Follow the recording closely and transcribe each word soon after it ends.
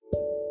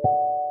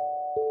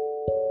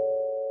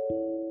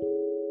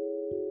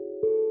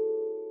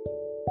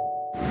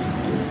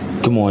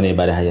Good morning,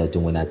 everybody. How y'all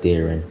doing out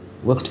there? And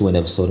welcome to an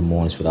episode of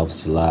Mornings with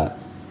Officer Lot.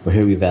 We're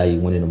here we value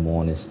winning in the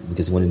mornings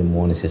because winning in the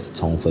mornings sets the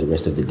tone for the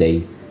rest of the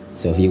day.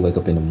 So if you wake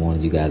up in the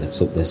morning, you guys have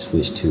flipped that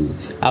switch to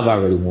I've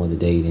already won the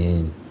day.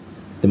 Then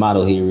the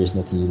motto here is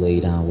nothing you lay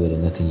down with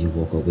and nothing you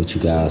woke up with.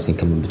 You guys can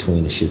come in between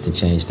and shift and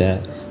change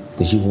that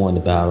because you've won the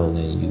battle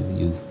and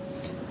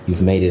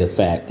you've made it a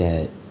fact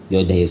that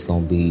your day is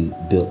going to be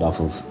built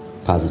off of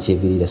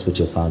positivity. That's what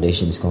your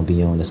foundation is going to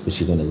be on. That's what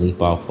you're going to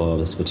leap off of.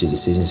 That's what your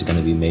decisions are going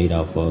to be made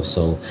off of.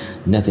 So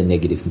nothing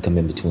negative can come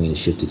in between and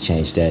shift to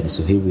change that. And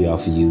so here we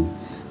offer you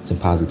some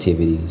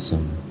positivity,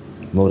 some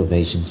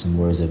motivation, some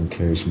words of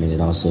encouragement,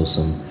 and also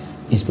some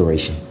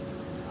inspiration.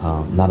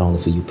 Not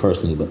only for you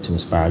personally, but to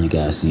inspire you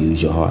guys to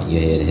use your heart and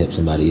your head to help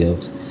somebody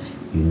else.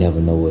 You never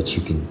know what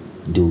you can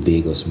do,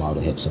 big or small,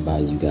 to help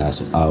somebody. You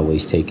guys will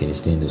always take and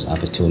extend those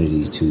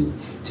opportunities to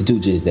do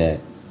just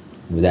that.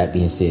 With that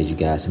being said, you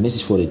guys, the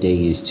message for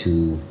today is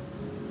to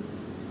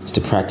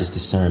practice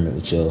discernment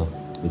with your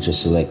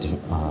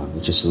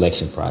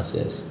selection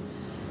process.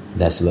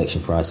 That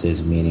selection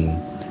process meaning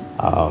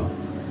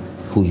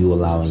who you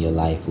allow in your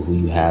life or who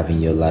you have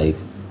in your life,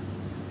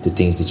 the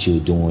things that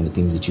you're doing, the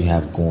things that you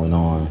have going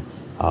on,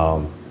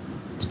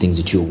 the things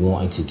that you're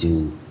wanting to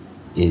do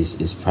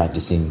is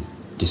practicing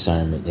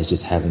discernment. That's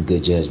just having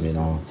good judgment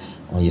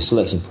on your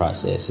selection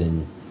process.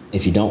 And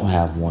if you don't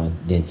have one,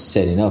 then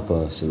setting up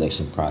a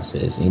selection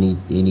process.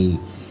 Any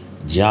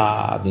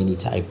job, any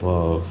type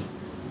of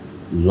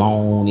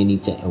loan,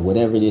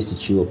 whatever it is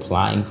that you're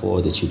applying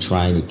for, that you're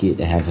trying to get,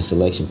 to have a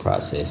selection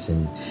process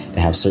and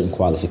to have certain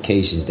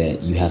qualifications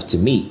that you have to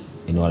meet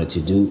in order to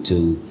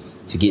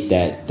get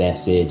that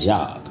said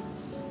job.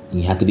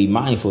 And you have to be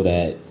mindful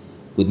that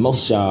with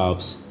most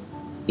jobs,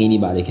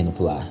 anybody can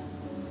apply.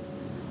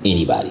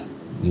 Anybody.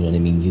 You know what I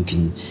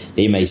mean?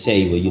 They may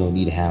say, well, you don't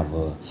need to have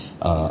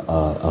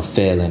a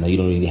felon, or you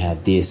don't need to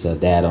have this or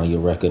that on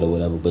your record or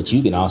whatever. But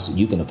you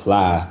can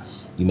apply.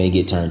 You may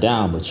get turned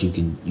down, but you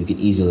can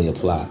easily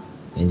apply.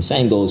 And the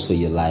same goes for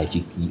your life.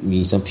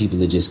 Some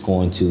people are just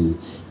going to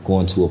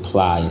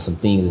apply, and some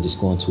things are just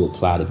going to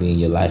apply to be in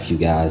your life, you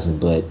guys.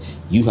 But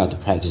you have to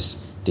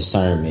practice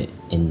discernment,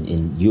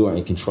 and you are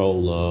in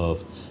control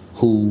of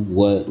who,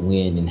 what,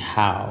 when, and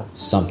how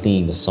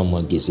something or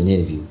someone gets an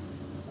interview.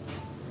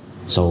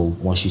 So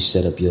once you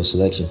set up your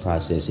selection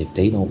process, if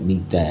they don't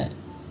meet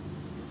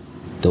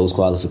those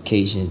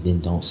qualifications,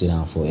 then don't sit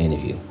down for an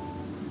interview.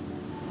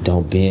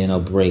 Don't bend or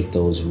break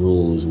those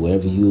rules.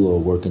 Wherever you are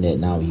working at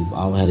now, you've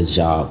all had a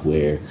job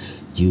where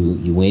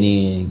you went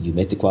in, you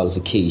met the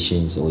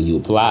qualifications, or you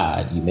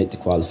applied, you met the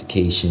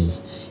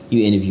qualifications,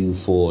 you interviewed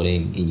for it,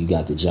 and you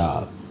got the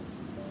job.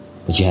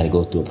 But you had to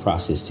go through a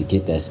process to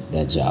get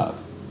that job.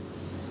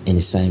 And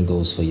the same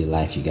goes for your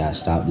life, you guys.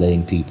 Stop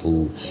letting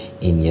people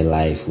in your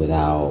life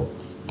without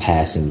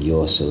passing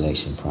your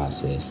selection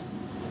process,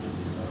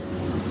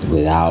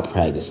 without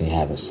practicing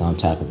having some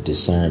type of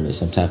discernment,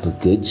 some type of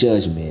good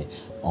judgment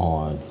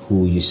on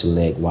who you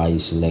select, why you're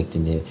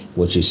selecting it,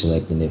 what you're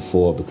selecting it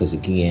for. Because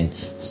again,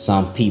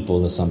 some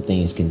people or some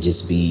things can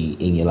just be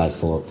in your life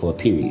for a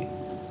period.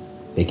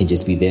 They can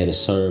just be there to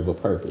serve a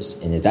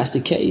purpose. And if that's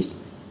the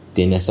case,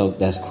 then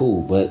that's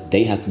cool. But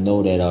they have to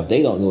know that if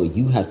they don't know it,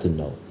 you have to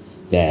know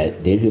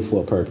that they're here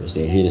for a purpose.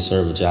 They're here to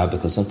serve a job,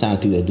 because sometimes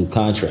people do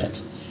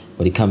contracts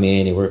where they come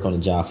in and work on a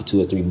job for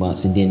 2 or 3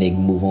 months and then they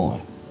move on.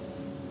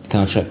 The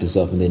contract is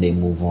up and then they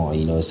move on.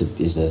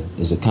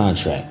 It's a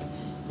contract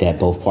that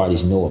both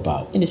parties know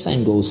about. And the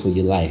same goes for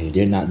your life. If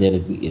they're not there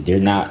if they're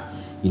not,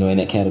 in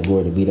that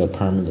category to be there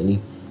permanently,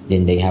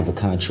 then they have a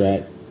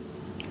contract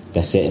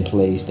that's set in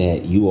place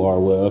that you are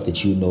aware of,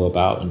 that you know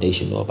about, and they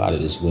should know about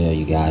it as well,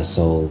 you guys.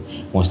 So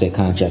once that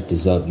contract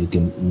is up, you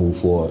can move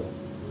forward.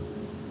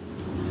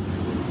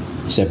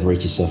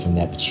 Separate yourself from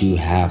that, but you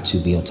have to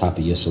be on top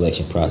of your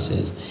selection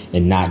process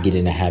and not get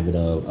in the habit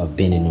of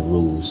bending the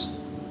rules.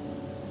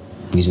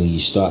 Because when you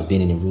start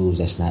bending the rules,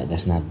 that's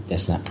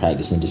not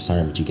practicing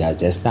discernment, you guys.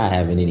 That's not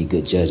having any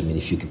good judgment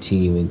if you're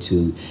continuing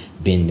to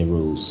bend the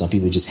rules. Some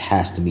people just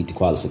has to meet the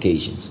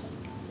qualifications.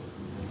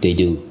 They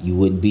do. You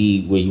wouldn't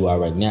be where you are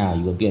right now. You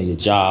wouldn't be on your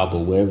job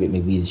or wherever it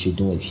may be that you're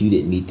doing if you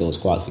didn't meet those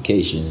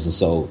qualifications. And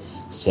so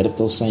set up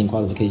those same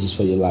qualifications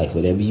for your life.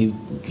 Whatever you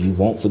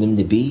want for them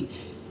to be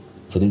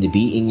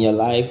in your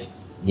life,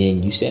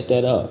 then you set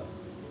that up.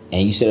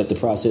 And you set up the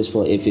process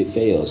for if it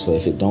fails, for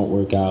if it don't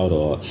work out,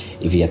 or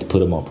if you have to put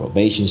them on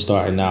probation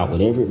starting out,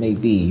 whatever it may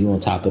be, you're on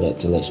top of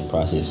that selection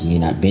process. You're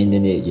not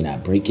bending it, you're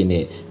not breaking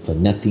it for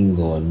nothing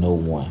or no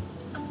one.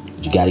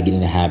 You got to get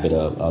in the habit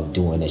of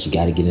doing that. You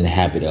got to get in the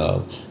habit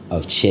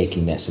of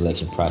checking that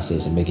selection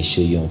process and making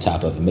sure you're on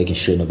top of it, making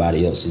sure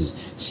nobody else is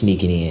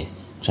sneaking in,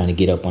 trying to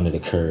get up under the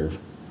curve,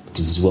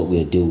 because this is what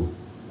we'll do.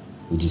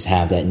 We just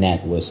have that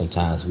knack where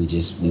sometimes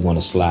we want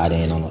to slide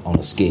in on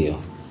a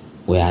scale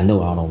where I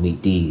know I don't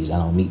meet these. I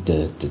don't meet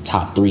the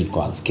top 3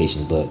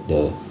 qualifications, but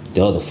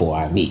the other 4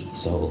 I meet.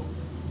 So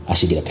I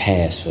should get a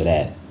pass for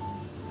that.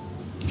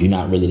 If you're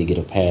not ready to get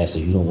a pass, or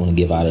you don't want to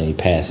give out any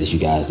passes, you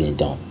guys, then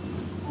don't.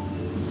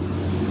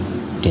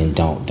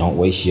 Don't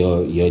waste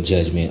your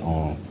judgment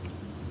on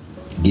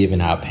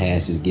giving out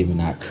passes, giving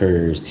out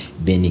curves,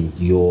 bending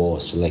your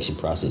selection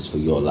process for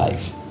your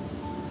life.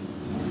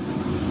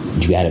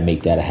 You got to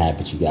make that a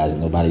habit, you guys,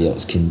 and nobody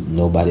else can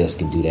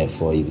do that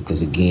for you.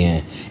 Because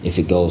again, if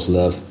it goes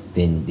left,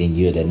 then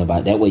you're that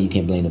nobody. That way, you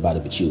can't blame nobody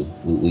but you.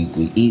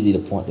 We easy to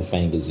point the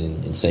fingers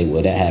and say,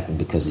 well, that happened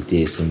because of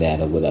this and that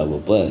or whatever.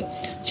 But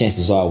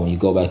chances are, when you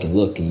go back and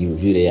look and you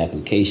review the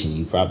application,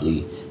 you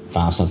probably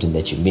found something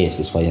that you missed.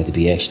 That's why you have to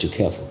be extra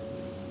careful.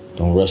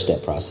 Don't rush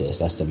that process.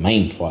 That's the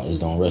main part, is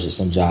don't rush it.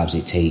 Some jobs,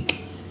 it take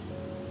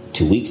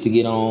 2 weeks to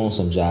get on.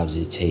 Some jobs,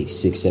 it takes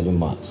 6-7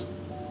 months.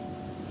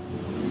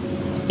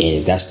 And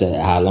if that's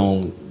how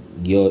long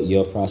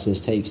your process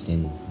takes,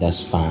 then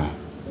that's fine.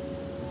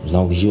 As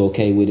long as you're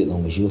okay with it, as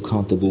long as you're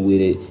comfortable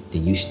with it,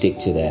 then you stick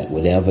to that.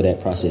 Whatever that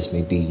process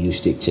may be, you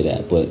stick to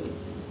that. But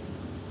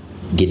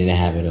get in the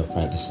habit of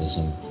practicing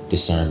some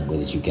discernment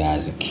with it, you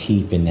guys, and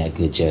keeping that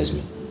good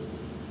judgment.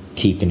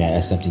 Keeping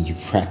that's something you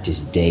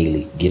practice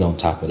daily. Get on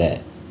top of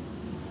that.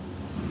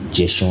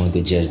 Just showing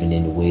good judgment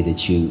in the way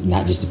that you,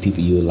 not just the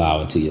people you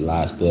allow into your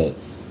lives, but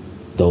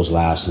those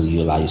lives who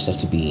you allow yourself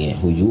to be in,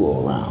 who you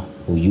are around,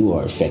 who you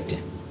are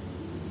affecting.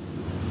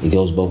 It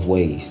goes both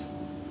ways.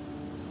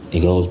 It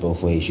goes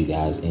both ways, you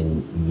guys.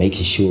 And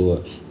making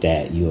sure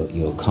that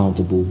you're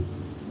comfortable,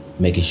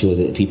 making sure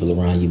that the people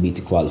around you meet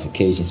the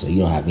qualifications, so you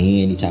don't have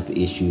any type of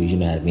issues, you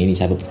don't have any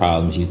type of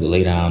problems. You can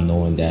lay down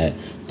knowing that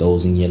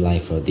those in your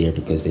life are there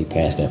because they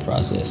passed that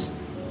process.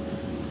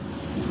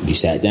 You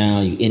sat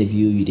down, you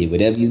interviewed, you did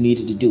whatever you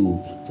needed to do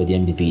for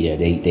them to be there.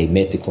 They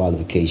met the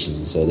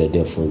qualifications, so they're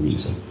there for a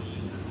reason.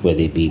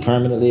 Whether it be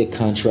permanently, a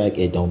contract,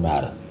 it don't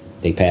matter.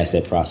 They passed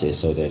that process,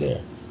 so they're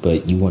there.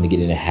 But you want to get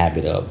in the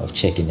habit of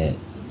checking that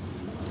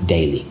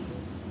daily.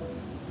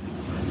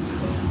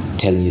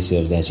 Telling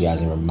yourself that, you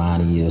guys, and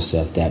reminding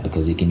yourself that,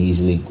 because we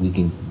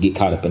can get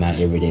caught up in our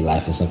everyday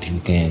life, and some people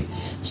can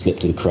slip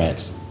through the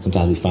cracks.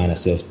 Sometimes we find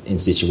ourselves in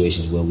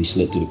situations where we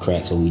slip through the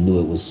cracks, or we knew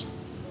it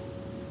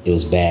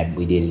was bad, but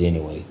we did it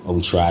anyway, or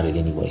we tried it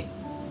anyway,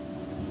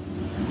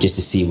 just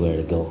to see where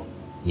to go.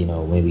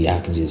 Maybe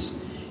I can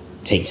just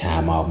take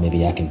time off.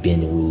 Maybe I can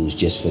bend the rules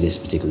just for this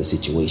particular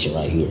situation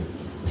right here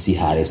and see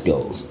how this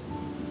goes.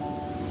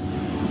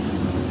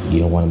 You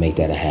don't want to make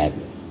that a habit.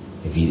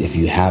 If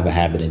you have a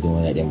habit of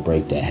doing that, then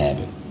break that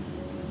habit.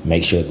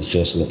 Make sure that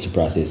your selection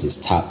process is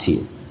top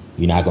tier.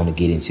 You're not going to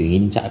get into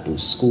any type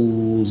of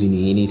schools,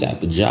 any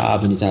type of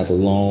job, any type of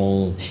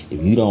loan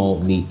if you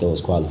don't meet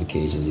those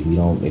qualifications. If you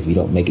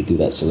don't make it through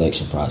that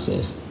selection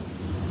process,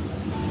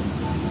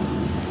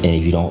 and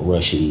if you don't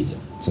rush it either.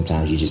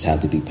 Sometimes you just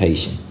have to be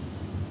patient.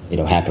 It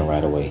don't happen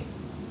right away.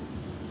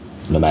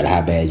 No matter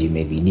how bad you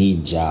may be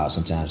needing jobs,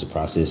 sometimes the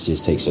process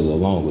just takes a little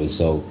longer.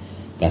 So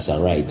that's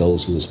all right.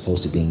 Those who are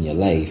supposed to be in your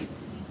life,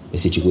 the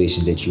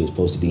situations that you're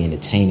supposed to be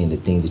entertaining, the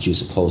things that you're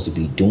supposed to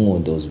be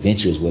doing, those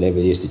ventures, whatever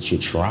it is that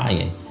you're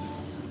trying,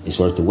 it's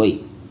worth the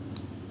wait.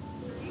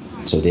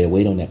 So they'll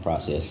wait on that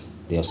process.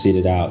 They'll sit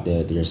it out.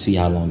 They'll see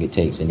how long it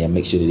takes, and they'll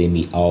make sure that they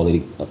meet all of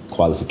the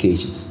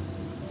qualifications.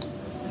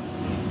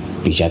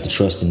 But you have to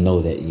trust and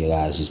know that, you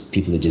guys,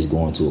 people are just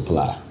going to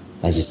apply.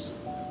 That's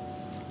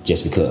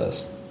just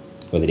because.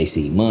 Whether they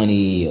see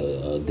money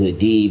or a good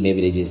deed,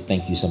 maybe they just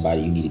think you're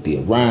somebody you need to be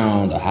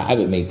around, or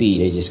however it may be,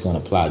 they're just going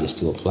to apply just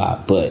to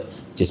apply. But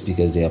just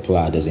because they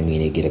apply doesn't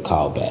mean they get a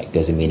call back,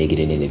 doesn't mean they get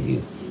an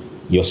interview.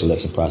 Your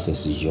selection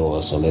process is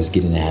yours, so let's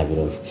get in the habit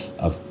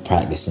of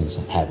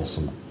practicing having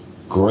some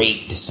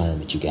great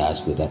discernment, you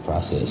guys, with that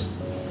process.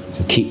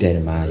 So keep that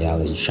in mind,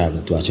 y'all, as you're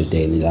traveling throughout your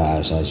daily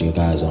lives, as you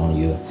guys are on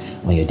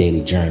your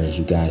daily journeys.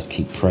 You guys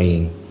keep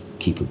praying,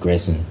 keep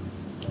progressing,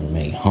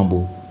 remain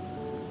humble.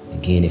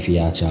 Again, if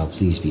you're out, y'all,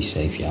 please be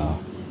safe,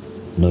 y'all.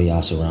 Know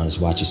y'all surroundings,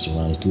 watch your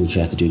surroundings, do what you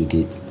have to do to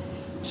get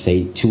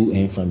to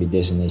and from your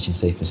destination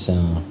safe and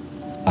sound.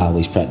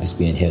 Always practice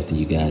being healthy,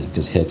 you guys,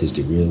 because health is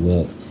the real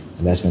wealth.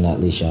 And last but not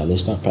least, y'all,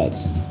 let's start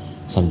practicing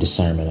some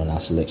discernment on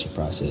our selection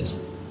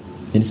process.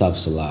 And it's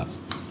Officer Live.